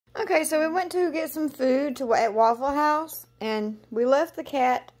Okay, so we went to get some food at Waffle House, and we left the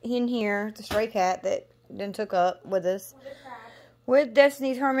cat in here, the stray cat that then took up with us, with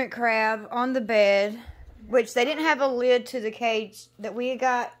Destiny's hermit crab on the bed, which they didn't have a lid to the cage that we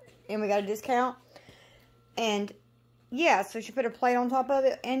got, and we got a discount. And yeah, so she put a plate on top of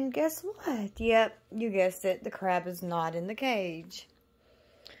it, and guess what? Yep, you guessed it, the crab is not in the cage.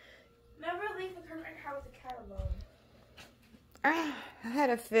 Never leave the hermit crab with the cat alone. I had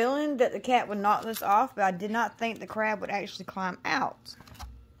a feeling that the cat would knock this off, but I did not think the crab would actually climb out.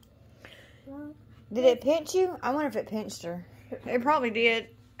 Did it pinch you? I wonder if it pinched her. It probably did.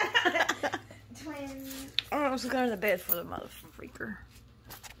 Twins. Oh, let's go to the bed for the mother freaker.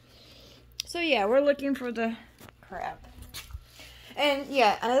 So yeah, we're looking for the crab. And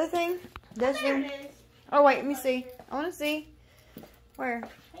yeah, another thing. There it is. Oh wait, let me see. I want to see. Where?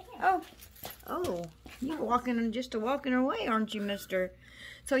 Oh. Oh. You're walking just a walking away, aren't you, mister?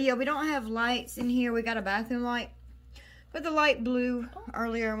 So yeah, we don't have lights in here. We got a bathroom light. But the light blew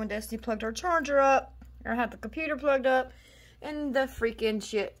earlier when Destiny plugged our charger up. Or had the computer plugged up. And the freaking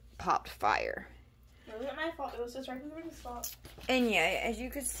shit popped fire. It wasn't my fault. It was just Regular's fault. And yeah, as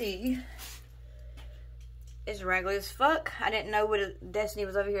you can see, it's raggedy as fuck. I didn't know what Destiny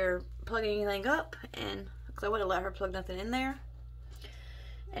was over here plugging anything up. And because I would have let her plug nothing in there.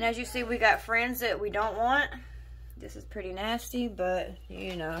 And as you see, we got friends that we don't want. This is pretty nasty, but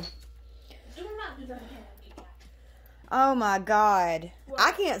you know. Oh my god. What?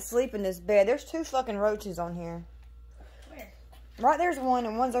 I can't sleep in this bed. There's 2 fucking roaches on here. Where? Right there's one,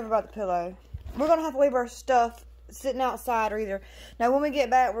 and one's over by the pillow. We're gonna have to leave our stuff sitting outside or either. Now when we get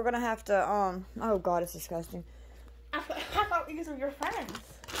back, we're gonna have to, oh god, it's disgusting. I thought these were your friends.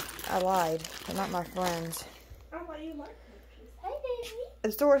 I lied. They're not my friends. I thought you liked roaches. Hey, baby.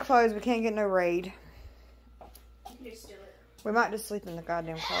 The store's closed. We can't get no raid. You can just do it. We might just sleep in the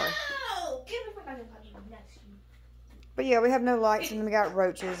goddamn car. No! Give me my goddamn puppy next to you. But yeah, we have no lights and then we got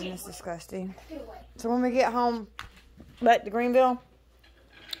roaches and it's disgusting. Get away. So when we get home back to Greenville,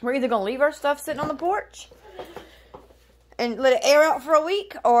 we're either going to leave our stuff sitting on the porch and let it air out for a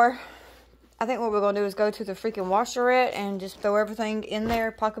week, or I think what we're going to do is go to the freaking washerette and just throw everything in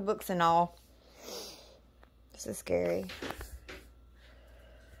there, pocketbooks and all. This is scary.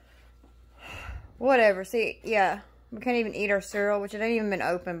 Whatever. See, yeah. We can't even eat our cereal, which it ain't even been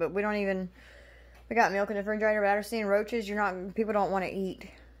open, but we don't even... We got milk in the refrigerator, but after seeing roaches, people don't want to eat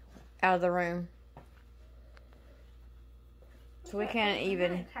out of the room. So we can't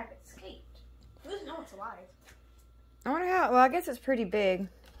even... Who's know it's alive? I wonder how... Well, I guess it's pretty big.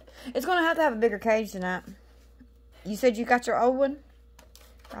 It's going to have a bigger cage than that. You said you got your old one?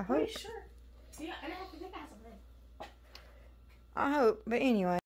 I hope. Sure. Yeah, and I have to think I have something. I hope. But anyway.